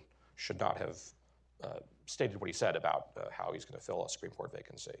Biden should not have stated what he said about how he's going to fill a Supreme Court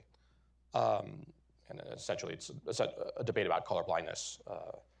vacancy. And essentially, it's a debate about colorblindness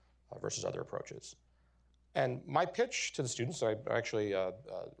versus other approaches. And my pitch to the students, I actually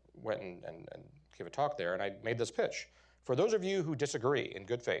went and gave a talk there, and I made this pitch. For those of you who disagree in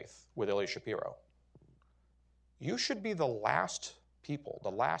good faith with Ilya Shapiro, you should be the last people,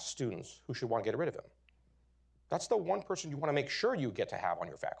 the last students who should want to get rid of him. That's the one person you want to make sure you get to have on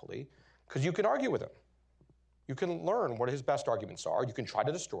your faculty, because you can argue with him. You can learn what his best arguments are. You can try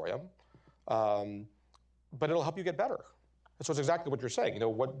to destroy him, but it'll help you get better. So it's exactly what you're saying.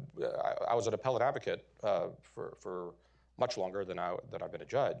 I was an appellate advocate for much longer than I've been a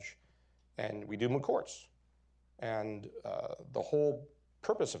judge, and we do moot courts. And the whole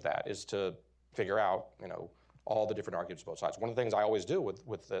purpose of that is to figure out, all the different arguments on both sides. One of the things I always do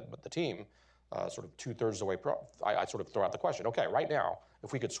with the team, sort of 2/3 of the way, I sort of throw out the question, okay, right now,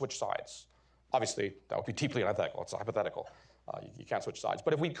 if we could switch sides, obviously that would be deeply unethical, it's hypothetical. You can't switch sides.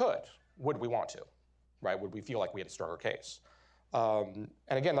 But if we could, would we want to, right? Would we feel like we had a stronger case? And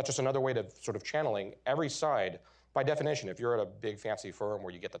again, that's just another way to sort of channeling every side. By definition, if you're at a big fancy firm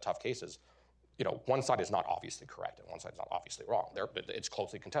where you get the tough cases, one side is not obviously correct and one side is not obviously wrong. It's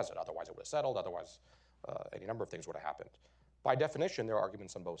closely contested. Otherwise, it would have settled. Otherwise, any number of things would have happened. By definition, there are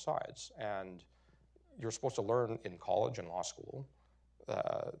arguments on both sides. And you're supposed to learn in college and law school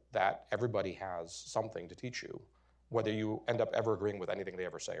that everybody has something to teach you, whether you end up ever agreeing with anything they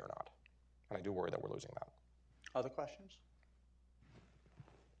ever say or not. And I do worry that we're losing that. Other questions?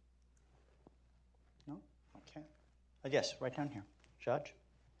 No? Okay. Yes, right down here. Judge?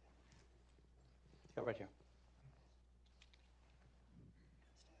 Yeah, right here.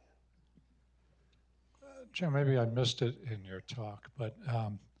 Jim, maybe I missed it in your talk, but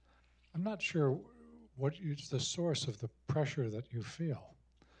I'm not sure what is the source of the pressure that you feel.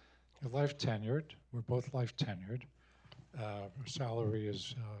 You're life tenured. We're both life tenured. Salary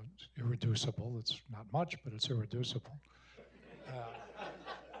is irreducible. It's not much, but it's irreducible.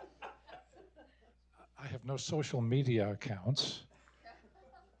 I have no social media accounts.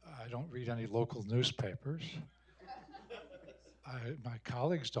 I don't read any local newspapers. My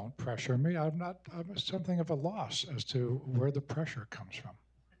colleagues don't pressure me. I'm something of a loss as to where the pressure comes from.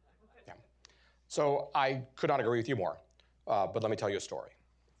 Yeah. So I could not agree with you more, but let me tell you a story.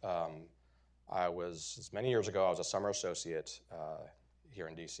 Many years ago, I was a summer associate here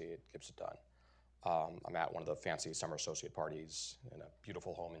in DC at Gibson Dunn. I'm at one of the fancy summer associate parties in a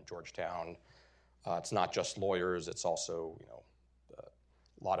beautiful home in Georgetown. It's not just lawyers, it's also,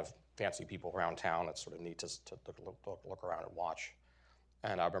 a lot of fancy people around town. It's sort of neat to look around and watch.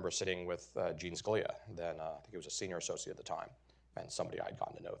 And I remember sitting with Gene Scalia, then I think he was a senior associate at the time, and somebody I'd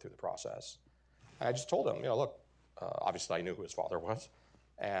gotten to know through the process. And I just told him, look, obviously I knew who his father was,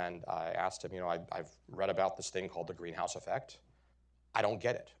 and I asked him, I've read about this thing called the greenhouse effect. I don't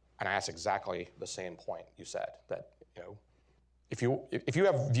get it. And I asked exactly the same point you said, that, if you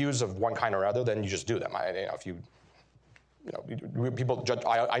have views of one kind or other, then you just do them. People judge.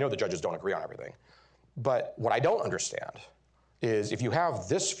 I know the judges don't agree on everything, but what I don't understand is if you have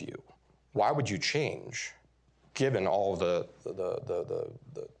this view, why would you change, given all the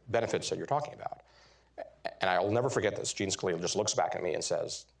benefits that you're talking about? And I'll never forget this. Gene Scalia just looks back at me and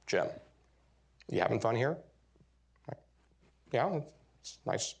says, "Jim, you having fun here? Yeah, it's a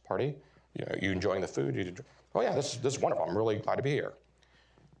nice party. You enjoying the food? Oh yeah, this is wonderful. I'm really glad to be here.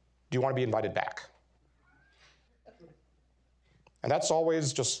 Do you want to be invited back?" And that's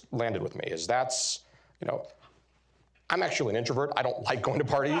always just landed with me, I'm actually an introvert. I don't like going to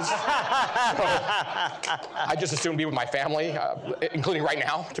parties. So I just assume to be with my family, including right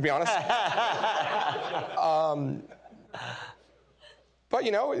now, to be honest. But,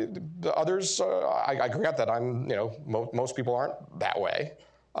 the others, I grant that most people aren't that way.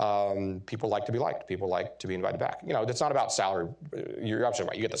 People like to be liked. People like to be invited back. It's not about salary. You're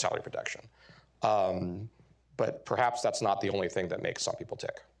absolutely right. You get the salary protection. But perhaps that's not the only thing that makes some people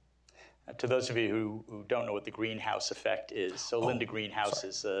tick. To those of you who don't know what the greenhouse effect is, so Linda Greenhouse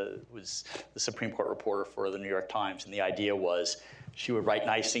was the Supreme Court reporter for the New York Times, and the idea was she would write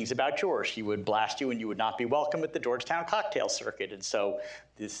nice things about you, or she would blast you, and you would not be welcome at the Georgetown cocktail circuit. And so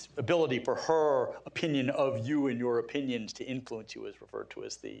this ability for her opinion of you and your opinions to influence you is referred to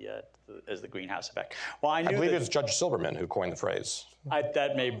as the greenhouse effect. Well, I believe it's Judge Silberman who coined the phrase.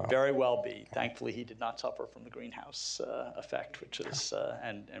 That may very well be. Thankfully, he did not suffer from the greenhouse effect, which is,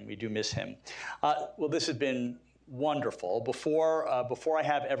 and we do miss him. Well, this has been wonderful. Before I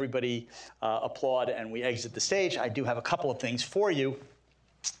have everybody applaud and we exit the stage, I do have a couple of things for you.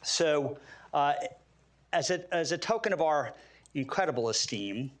 So, as a token of our incredible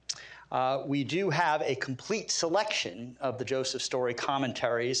esteem, we do have a complete selection of the Joseph Story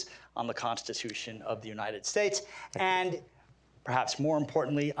commentaries on the Constitution of the United States, and perhaps more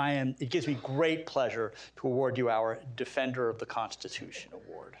importantly, it gives me great pleasure to award you our Defender of the Constitution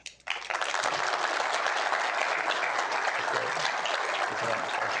Award.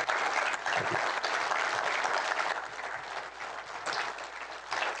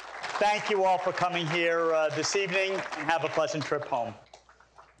 Thank you all for coming here this evening, and have a pleasant trip home.